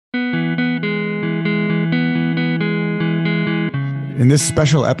In this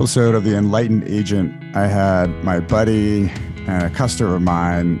special episode of the Enlightened Agent, I had my buddy and a customer of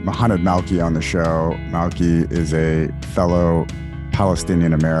mine, Muhannad Malki, on the show. Malki is a fellow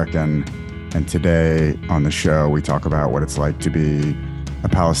Palestinian-American, and today on the show, we talk about what it's like to be a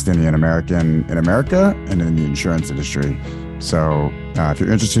Palestinian-American in America and in the insurance industry. So if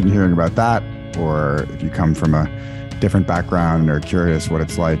you're interested in hearing about that, or if you come from a different background or curious what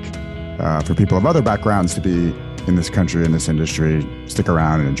it's like for people of other backgrounds to be in this country, in this industry, stick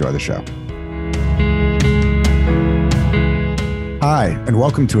around and enjoy the show. Hi, and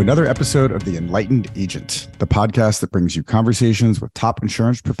welcome to another episode of The Enlightened Agent, the podcast that brings you conversations with top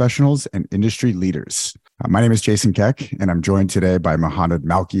insurance professionals and industry leaders. My name is Jason Keck, and I'm joined today by Muhannad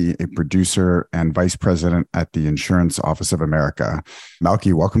Malki, a producer and vice president at the Insurance Office of America.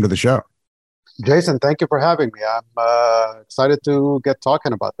 Malki, welcome to the show. Jason, thank you for having me. I'm excited to get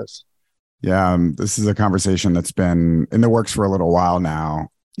talking about this. Yeah, this is a conversation that's been in the works for a little while now.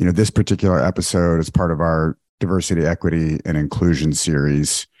 You know, this particular episode is part of our Diversity, Equity, and Inclusion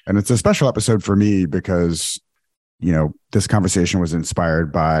series. And it's a special episode for me because, you know, this conversation was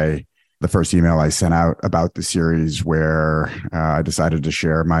inspired by the first email I sent out about the series where I decided to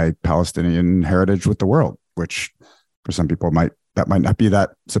share my Palestinian heritage with the world, which for some people might not be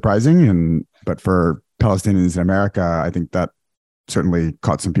that surprising. But for Palestinians in America, I think that certainly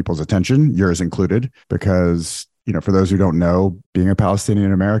caught some people's attention, yours included, because, you know, for those who don't know, being a Palestinian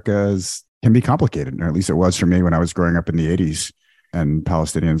in America can be complicated, or at least it was for me when I was growing up in the 80s, and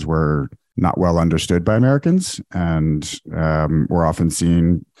Palestinians were not well understood by Americans and were often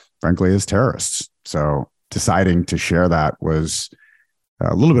seen, frankly, as terrorists. So deciding to share that was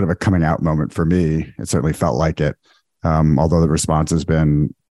a little bit of a coming out moment for me. It certainly felt like it, although the response has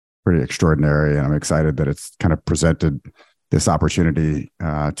been pretty extraordinary, and I'm excited that it's kind of presented this opportunity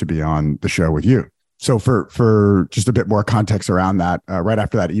to be on the show with you. So for just a bit more context around that, right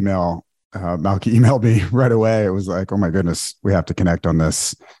after that email, Malki emailed me right away. It was like, oh my goodness, we have to connect on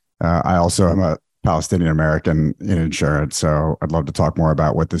this. I also am a Palestinian-American in insurance, so I'd love to talk more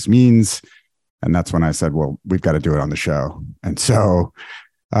about what this means. And that's when I said, well, we've got to do it on the show. And so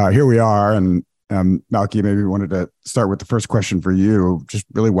here we are. And Malki, maybe we wanted to start with the first question for you. Just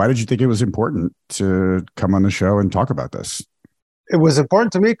really, why did you think it was important to come on the show and talk about this? It was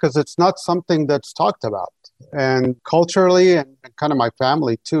important to me because it's not something that's talked about. And culturally, and kind of my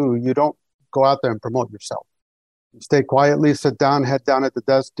family too, you don't go out there and promote yourself. You stay quietly, sit down, head down at the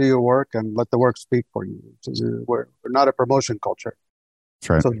desk, do your work, and let the work speak for you. We're not a promotion culture. That's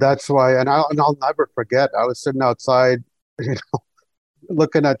right. So that's why, and I'll never forget, I was sitting outside,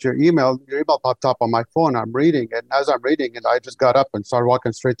 looking at your email popped up on my phone. I'm reading it. And as I'm reading it, I just got up and started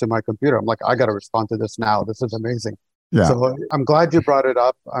walking straight to my computer. I'm like, I got to respond to this now. This is amazing. Yeah. So I'm glad you brought it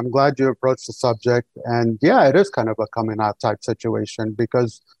up. I'm glad you approached the subject. And yeah, it is kind of a coming out type situation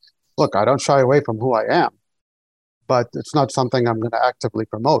because, look, I don't shy away from who I am, but it's not something I'm going to actively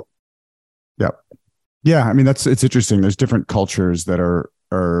promote. Yeah. Yeah. I mean, it's interesting. There's different cultures that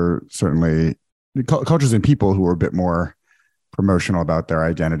are certainly cultures and people who are a bit more promotional about their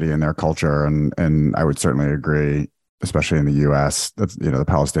identity and their culture. And I would certainly agree, especially in the US, that's, you know, the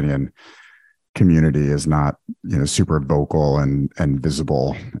Palestinian community is not, you know, super vocal and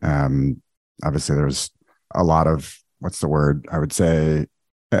visible. Obviously there's a lot of, what's the word? I'd say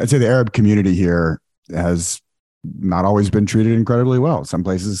the Arab community here has not always been treated incredibly well. Some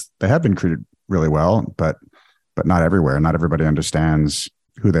places they have been treated really well, but not everywhere. Not everybody understands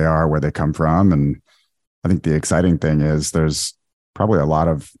who they are, where they come from. And I think the exciting thing is there's probably a lot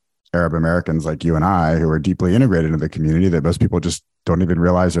of Arab Americans like you and I who are deeply integrated into the community that most people just don't even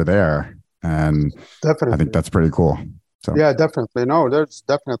realize are there. And definitely, I think that's pretty cool. So yeah, definitely. No, there's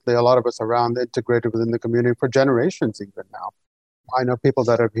definitely a lot of us around integrated within the community for generations even now. I know people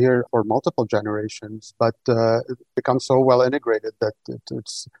that are here for multiple generations, but it becomes so well integrated that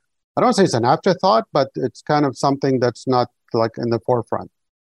it's, I don't want to say it's an afterthought, but it's kind of something that's not like in the forefront.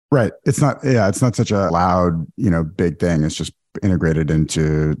 Right. It's not such a loud, you know, big thing. It's just integrated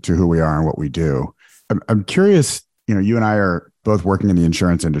into who we are and what we do. I'm curious, you know, you and I are both working in the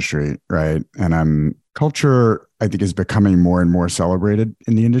insurance industry, right? And culture, I think, is becoming more and more celebrated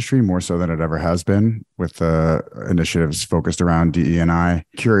in the industry, more so than it ever has been, with initiatives focused around DE&I.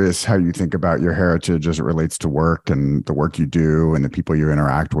 Curious how you think about your heritage as it relates to work and the work you do and the people you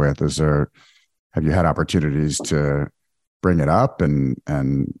interact with. Have you had opportunities to bring it up and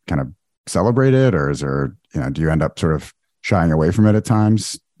kind of celebrate it, or is there, you know, do you end up sort of shying away from it at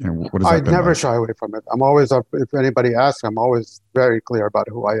times? You know, what does that I never shy away from it. I'm always, if anybody asks, I'm always very clear about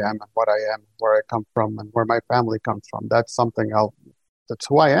who I am and what I am, where I come from and where my family comes from. That's something else. That's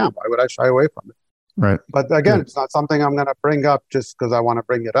who I am. Why would I shy away from it? Right. But again, Good. it's not something I'm going to bring up just because I want to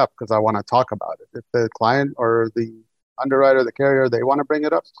bring it up, because I want to talk about it. If the client or the underwriter, the carrier, they want to bring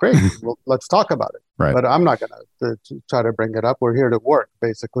it up, great. Well, let's talk about it. Right. But I'm not going to try to bring it up. We're here to work,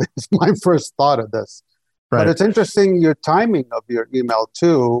 basically. It's my first thought of this. But Right. it's interesting, your timing of your email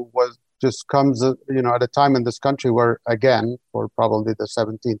too was just comes, at a time in this country where, again, for probably the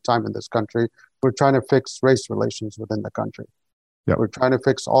 17th time in this country, we're trying to fix race relations within the country. Yep. We're trying to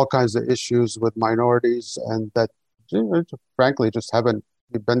fix all kinds of issues with minorities, and that, frankly, just haven't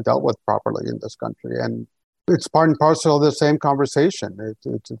been dealt with properly in this country. And it's part and parcel of the same conversation.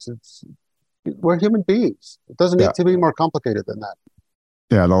 We're human beings. It doesn't Yeah. need to be more complicated than that.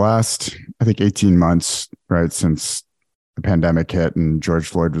 Yeah. The last, I think, 18 months, right, since the pandemic hit and George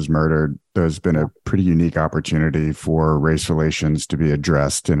Floyd was murdered, there's been a pretty unique opportunity for race relations to be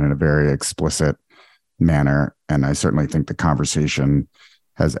addressed in a very explicit manner. And I certainly think the conversation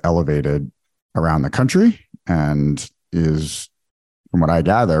has elevated around the country and is, from what I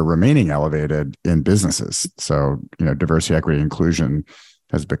gather, remaining elevated in businesses. So, diversity, equity, inclusion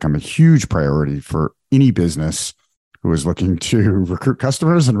has become a huge priority for any business who is looking to recruit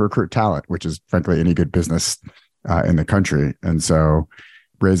customers and recruit talent, which is frankly any good business in the country. And so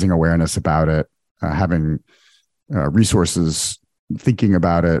raising awareness about it, having resources, thinking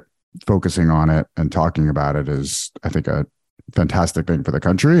about it, focusing on it and talking about it is, I think, a fantastic thing for the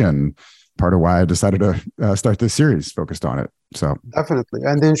country, and part of why I decided to start this series focused on it. So definitely.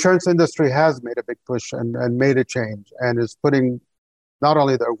 And the insurance industry has made a big push and made a change, and is putting not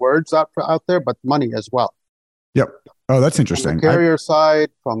only their words out there, but money as well. Yep. Oh, that's interesting. From the carrier side,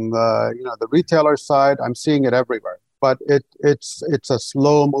 from the retailer side, I'm seeing it everywhere. But it's a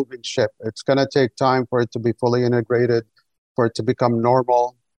slow moving ship. It's going to take time for it to be fully integrated, for it to become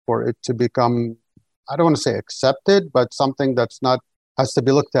normal, for it to become, I don't want to say accepted, but something that's not, has to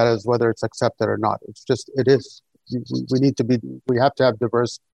be looked at as whether it's accepted or not. It's just, it is. We have to have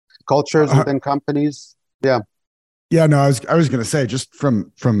diverse cultures within companies. Yeah. Yeah, no, I was going to say, just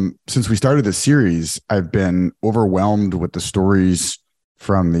from since we started this series, I've been overwhelmed with the stories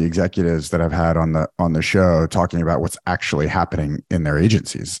from the executives that I've had on the show talking about what's actually happening in their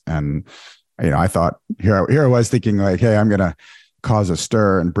agencies. And I thought here I was thinking like, hey, I'm going to cause a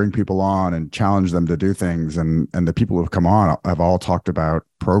stir and bring people on and challenge them to do things. And the people who've come on have all talked about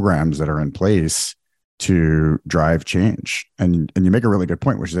programs that are in place to drive change. And you make a really good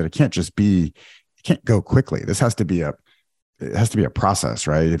point, which is that it can't go quickly. This has to be a process,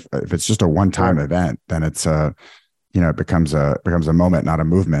 right? If it's just a one-time event, then it's it becomes a moment, not a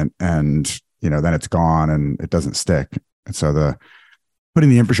movement. And, then it's gone and it doesn't stick. And so putting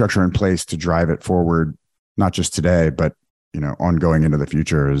the infrastructure in place to drive it forward, not just today, but, ongoing into the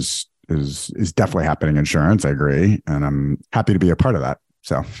future is definitely happening in insurance. I agree. And I'm happy to be a part of that.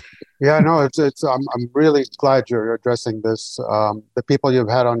 So. Yeah, no, I'm really glad you're addressing this. The people you've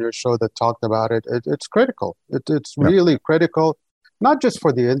had on your show that talked about it's critical. It's really critical, not just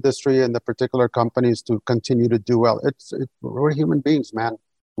for the industry and the particular companies to continue to do well. We're human beings, man.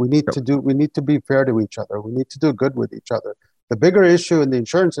 We need to be fair to each other. We need to do good with each other. The bigger issue in the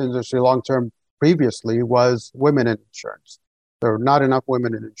insurance industry long term previously was women in insurance. There are not enough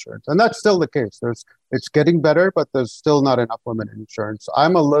women in insurance. And that's still the case. It's getting better, but there's still not enough women in insurance.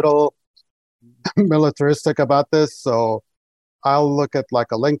 I'm a little militaristic about this. So I'll look at like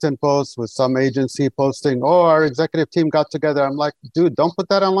a LinkedIn post with some agency posting, oh, our executive team got together. I'm like, dude, don't put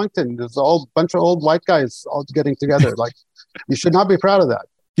that on LinkedIn. There's a whole bunch of old white guys all getting together. Like, you should not be proud of that.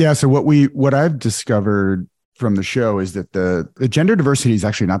 Yeah. So what I've discovered from the show is that the gender diversity is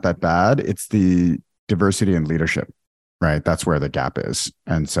actually not that bad. It's the diversity in leadership, right? That's where the gap is.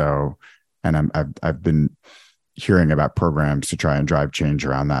 And so, I've been hearing about programs to try and drive change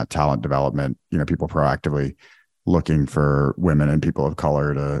around that, talent development, people proactively looking for women and people of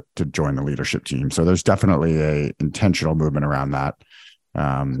color to join the leadership team. So there's definitely a intentional movement around that.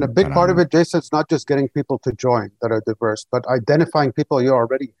 And a big part of it, Jason, it's not just getting people to join that are diverse, but identifying people you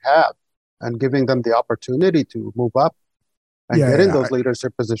already have and giving them the opportunity to move up and get in those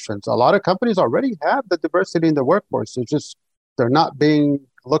leadership positions. A lot of companies already have the diversity in the workforce. It's just they're not being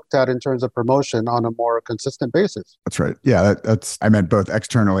looked at in terms of promotion on a more consistent basis. That's right. Yeah, I meant both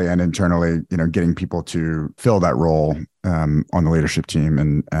externally and internally, getting people to fill that role on the leadership team.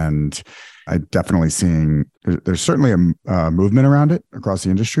 And I definitely seeing there's certainly a movement around it across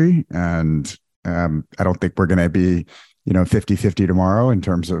the industry. And I don't think we're going to be, 50-50 tomorrow in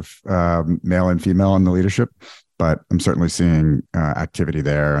terms of male and female in the leadership, but I'm certainly seeing activity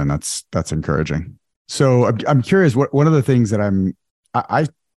there, and that's encouraging. So I'm curious, one of the things that I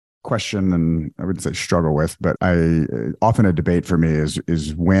question, and I wouldn't say struggle with, but often a debate for me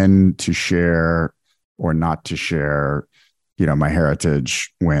is when to share or not to share, my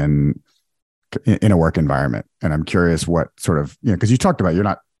heritage when in a work environment. And I'm curious what sort of, because you talked about you're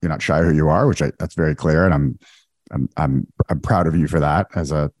not shy who you are, which that's very clear, and I'm proud of you for that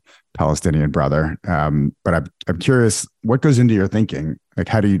as a Palestinian brother. But I'm curious what goes into your thinking. Like,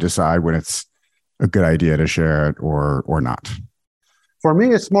 how do you decide when it's a good idea to share it or not? For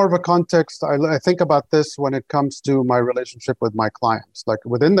me, it's more of a context. I think about this when it comes to my relationship with my clients. Like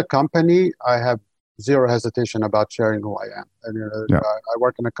within the company, I have zero hesitation about sharing who I am. And I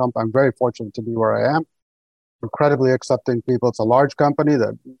work in a company. I'm very fortunate to be where I am. Incredibly accepting people. It's a large company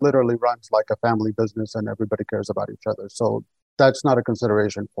that literally runs like a family business, and everybody cares about each other. So that's not a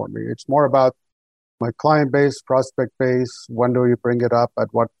consideration for me. It's more about my client base, prospect base. When do you bring it up? At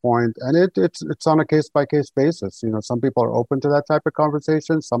what point? And it's on a case by case basis. Some people are open to that type of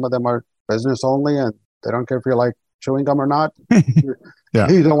conversation. Some of them are business only, and they don't care if you like chewing gum or not. Yeah.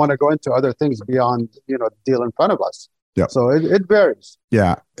 You don't want to go into other things beyond the deal in front of us. Yeah. So it varies.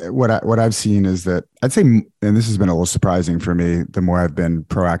 Yeah. What I've seen is that I'd say, and this has been a little surprising for me, the more I've been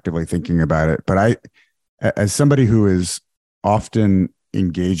proactively thinking about it. But as somebody who is often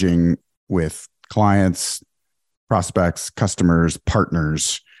engaging with clients, prospects, customers,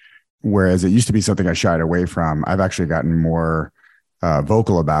 partners, whereas it used to be something I shied away from, I've actually gotten more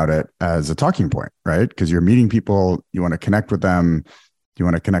vocal about it as a talking point, right? Because you're meeting people, you want to connect with them,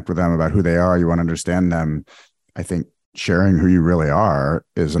 about who they are, you want to understand them. I think sharing who you really are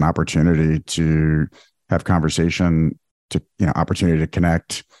is an opportunity to have conversation, opportunity to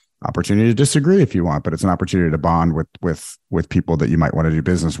connect, opportunity to disagree if you want, but it's an opportunity to bond with people that you might want to do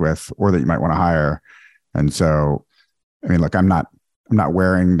business with or that you might want to hire. And so, I mean, look, I'm not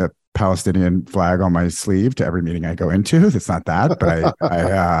wearing the Palestinian flag on my sleeve to every meeting I go into. It's not that, but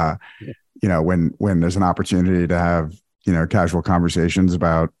I when there's an opportunity to have, casual conversations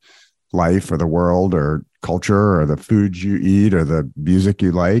about life or the world or culture or the foods you eat or the music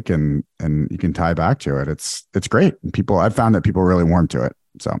you like, and you can tie back to it. It's great. And I've found that people really warm to it.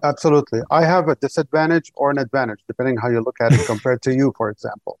 So absolutely. I have a disadvantage or an advantage, depending how you look at it compared to you, for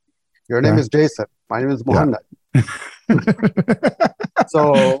example. Your name is Jason. My name is Muhannad. Yeah.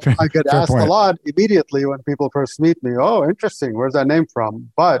 So I get asked a lot immediately when people first meet me, oh, interesting, where's that name from?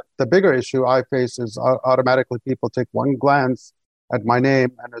 But the bigger issue I face is automatically people take one glance at my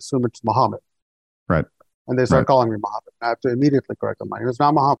name and assume it's Muhammad. Right. And they start calling me Muhammad. I have to immediately correct them. My name is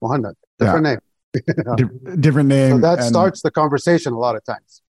not Muhammad. Different name. Different name. So that starts the conversation a lot of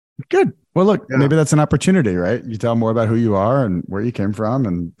times. Good. Well, look, maybe that's an opportunity, right? You tell more about who you are and where you came from,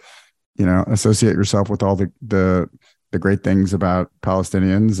 and associate yourself with all the great things about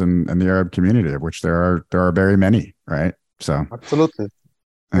Palestinians and the Arab community, of which there are very many, right? So absolutely.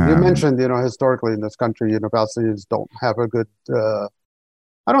 And you mentioned, historically in this country, Palestinians don't have a good,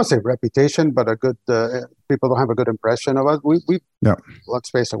 I don't say reputation, but a good, people don't have a good impression of us. Let's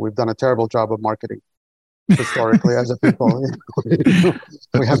face it, we've done a terrible job of marketing historically as a people.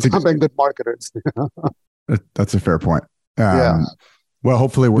 We have not been good marketers. That's a fair point. Well,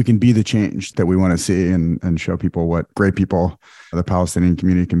 hopefully we can be the change that we want to see and show people what great people the Palestinian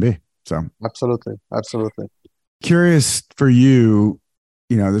community can be. So absolutely. Curious for you,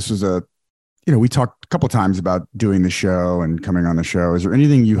 this was we talked a couple of times about doing the show and coming on the show. Is there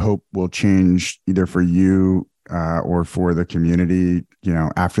anything you hope will change either for you or for the community,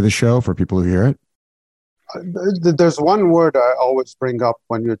 after the show, for people who hear it? There's one word I always bring up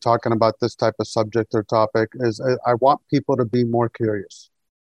when you're talking about this type of subject or topic is I want people to be more curious.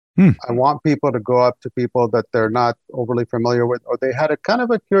 I want people to go up to people that they're not overly familiar with, or they had a kind of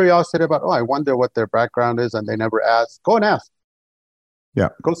a curiosity about, I wonder what their background is, and they never asked. Go and ask. Yeah.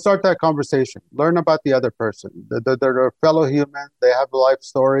 Go start that conversation. Learn about the other person. They're a fellow human. They have a life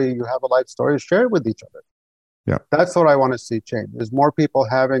story. You have a life story. Share it with each other. Yeah. That's what I want to see change, is more people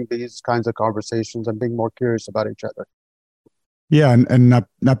having these kinds of conversations and being more curious about each other. Yeah. And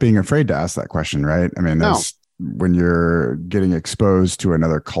not being afraid to ask that question, right? I mean, when you're getting exposed to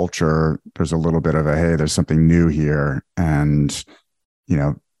another culture, there's a little bit of there's something new here. And,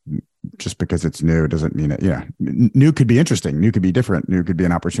 just because it's new doesn't mean it, new could be interesting. New could be different. New could be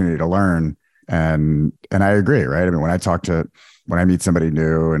an opportunity to learn. And I agree, right? I mean, when I meet somebody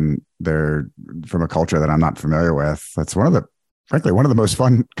new and they're from a culture that I'm not familiar with, that's one of the most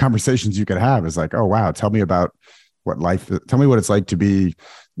fun conversations you could have is like, oh, wow, tell me about tell me what it's like to be,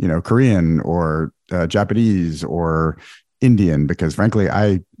 Korean or Japanese or Indian, because frankly,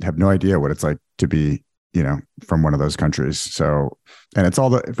 I have no idea what it's like to be, from one of those countries. So, and it's all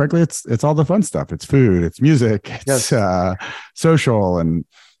the fun stuff. It's food, it's music, it's social. And,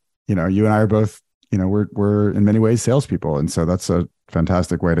 you and I are both, we're in many ways salespeople. And so that's a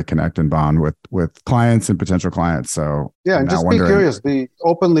fantastic way to connect and bond with clients and potential clients. So yeah, I'm and now just be wondering, curious, be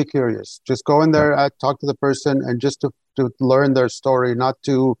openly curious. Just go in yeah, there, talk to the person, and just to learn their story, not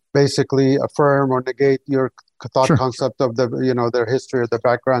to basically affirm or negate your thought sure. concept of their history or their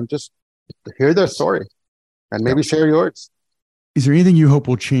background. Just hear their story and Yeah. maybe share yours. Is there anything you hope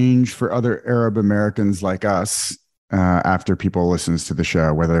will change for other Arab Americans like us after people listens to the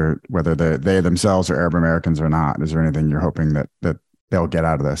show, whether they themselves are Arab Americans or not? Is there anything you're hoping that they'll get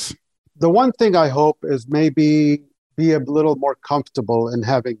out of this? The one thing I hope is maybe be a little more comfortable in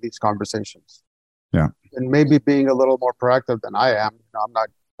having these conversations. Yeah. And maybe being a little more proactive than I am.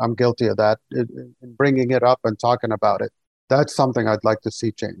 I'm guilty of that in bringing it up and talking about it. That's something I'd like to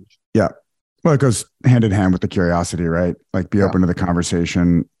see change. Yeah. Well, it goes hand in hand with the curiosity, right? Like be open to the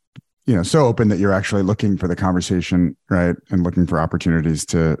conversation, so open that you're actually looking for the conversation, right? And looking for opportunities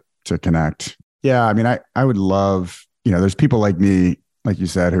to connect. Yeah. I mean, I would love, there's people like me, like you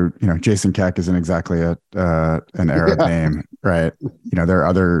said, who, Jason Keck isn't exactly an Arab name, right? There are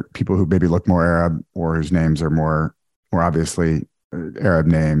other people who maybe look more Arab or whose names are more obviously Arab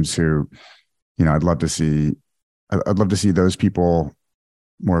names who, I'd love to see those people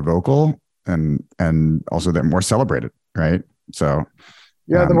more vocal and also that more celebrated, right? So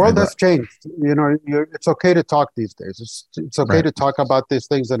yeah, the world has changed. It's okay to talk these days. It's okay right. to talk about these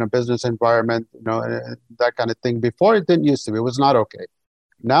things in a business environment, that kind of thing. Before it didn't used to be. It was not okay.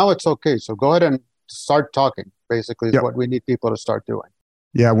 Now it's okay. So go ahead and start talking. Basically, is what we need people to start doing.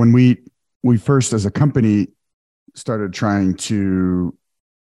 Yeah, when we first as a company started trying to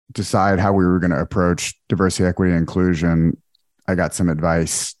decide how we were going to approach diversity, equity, and inclusion, I got some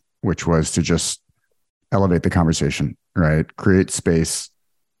advice, which was to just elevate the conversation, right? Create space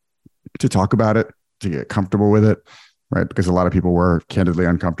to talk about it, to get comfortable with it, right? Because a lot of people were candidly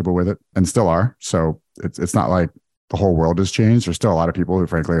uncomfortable with it and still are. So it's not like the whole world has changed. There's still a lot of people who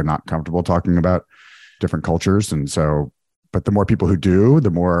frankly are not comfortable talking about different cultures. And so, but the more people who do,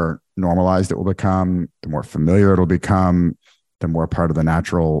 the more normalized it will become, the more familiar it'll become, the more part of the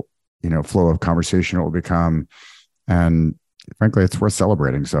natural, flow of conversation it will become. And frankly, it's worth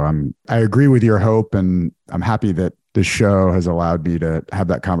celebrating. So I agree with your hope, and I'm happy that this show has allowed me to have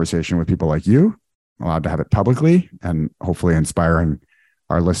that conversation with people like you, allowed to have it publicly, and hopefully inspiring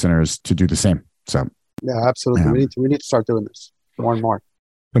our listeners to do the same. So yeah, absolutely. We need to start doing this more and more.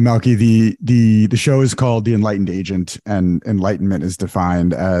 But Malki, the show is called The Enlightened Agent, and enlightenment is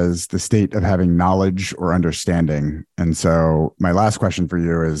defined as the state of having knowledge or understanding. And so my last question for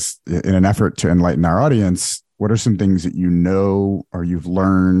you is, in an effort to enlighten our audience, what are some things that or you've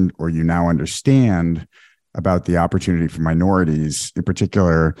learned or you now understand about the opportunity for minorities, in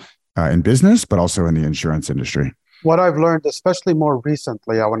particular in business, but also in the insurance industry? What I've learned, especially more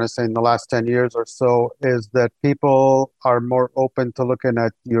recently, I want to say in the last 10 years or so, is that people are more open to looking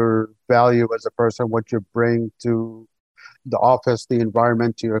at your value as a person, what you bring to the office, the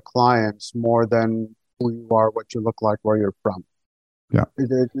environment, to your clients, more than who you are, what you look like, where you're from. Yeah.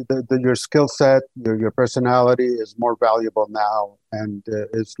 Your skill set, your personality is more valuable now and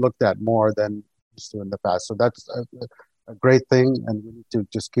is looked at more than used to in the past. So that's a great thing, and we need to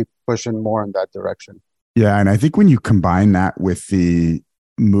just keep pushing more in that direction. Yeah. And I think when you combine that with the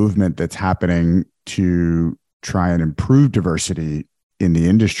movement that's happening to try and improve diversity in the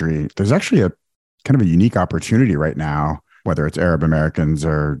industry, there's actually a kind of a unique opportunity right now, whether it's Arab Americans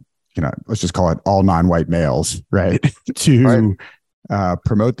or, let's just call it all non-white males, right? to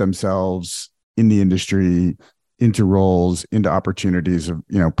promote themselves in the industry, into roles, into opportunities of,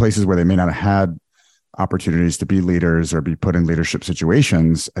 places where they may not have had opportunities to be leaders or be put in leadership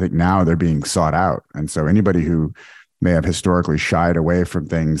situations. I think now they're being sought out. And so anybody who may have historically shied away from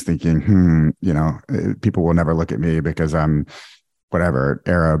things thinking, people will never look at me because I'm whatever,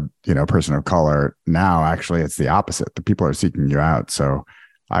 Arab, person of color. Now, actually, it's the opposite. The people are seeking you out. So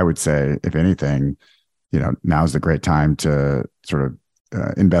I would say, if anything, now's the great time to sort of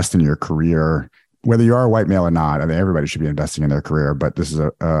invest in your career, whether you are a white male or not. I mean, everybody should be investing in their career, but this is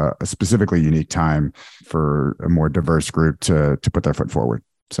a specifically unique time for a more diverse group to put their foot forward.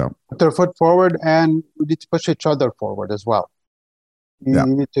 So put their foot forward, and we need to push each other forward as well. You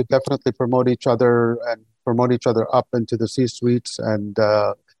need to definitely promote each other and promote each other up into the C-suites, and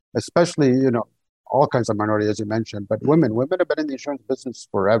especially, all kinds of minorities, as you mentioned, but women have been in the insurance business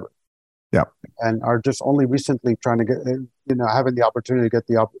forever. Yeah. And are just only recently trying to get, having the opportunity to get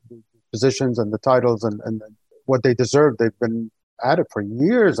the positions and the titles and what they deserve. They've been at it for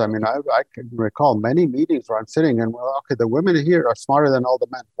years. I mean, I can recall many meetings where I'm sitting and, okay, the women here are smarter than all the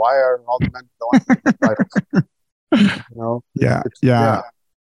men. Why are all the men going for the titles? Yeah.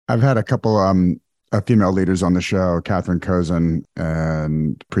 I've had a couple female leaders on the show, Catherine Kozin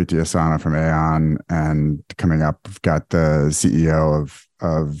and Preeti Asana from Aon, and coming up, we've got the CEO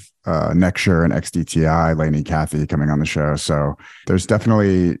of Nexure and XDTI, Lainey Cathy, coming on the show. So there's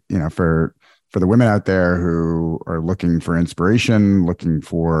definitely, for the women out there who are looking for inspiration, looking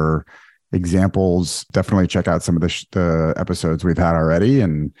for examples, definitely check out some of the episodes we've had already,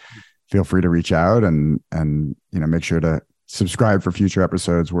 and feel free to reach out and make sure to subscribe for future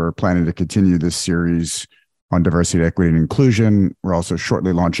episodes. We're planning to continue this series on diversity, equity, and inclusion. We're also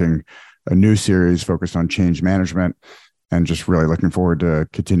shortly launching a new series focused on change management, and just really looking forward to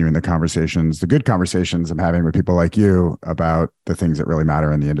continuing the good conversations I'm having with people like you about the things that really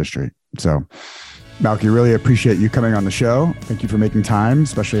matter in the industry. So, Malki, really appreciate you coming on the show. Thank you for making time,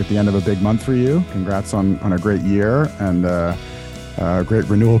 especially at the end of a big month for you. Congrats on a great year and a great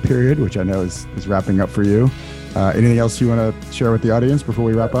renewal period, which I know is wrapping up for you. Anything else you want to share with the audience before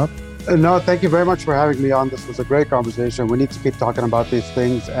we wrap up? No, thank you very much for having me on. This was a great conversation. We need to keep talking about these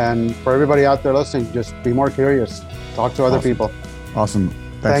things. And for everybody out there listening, just be more curious. Talk to other people. Awesome.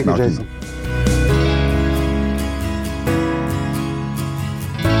 Thanks, Thank you, Malki. Jason.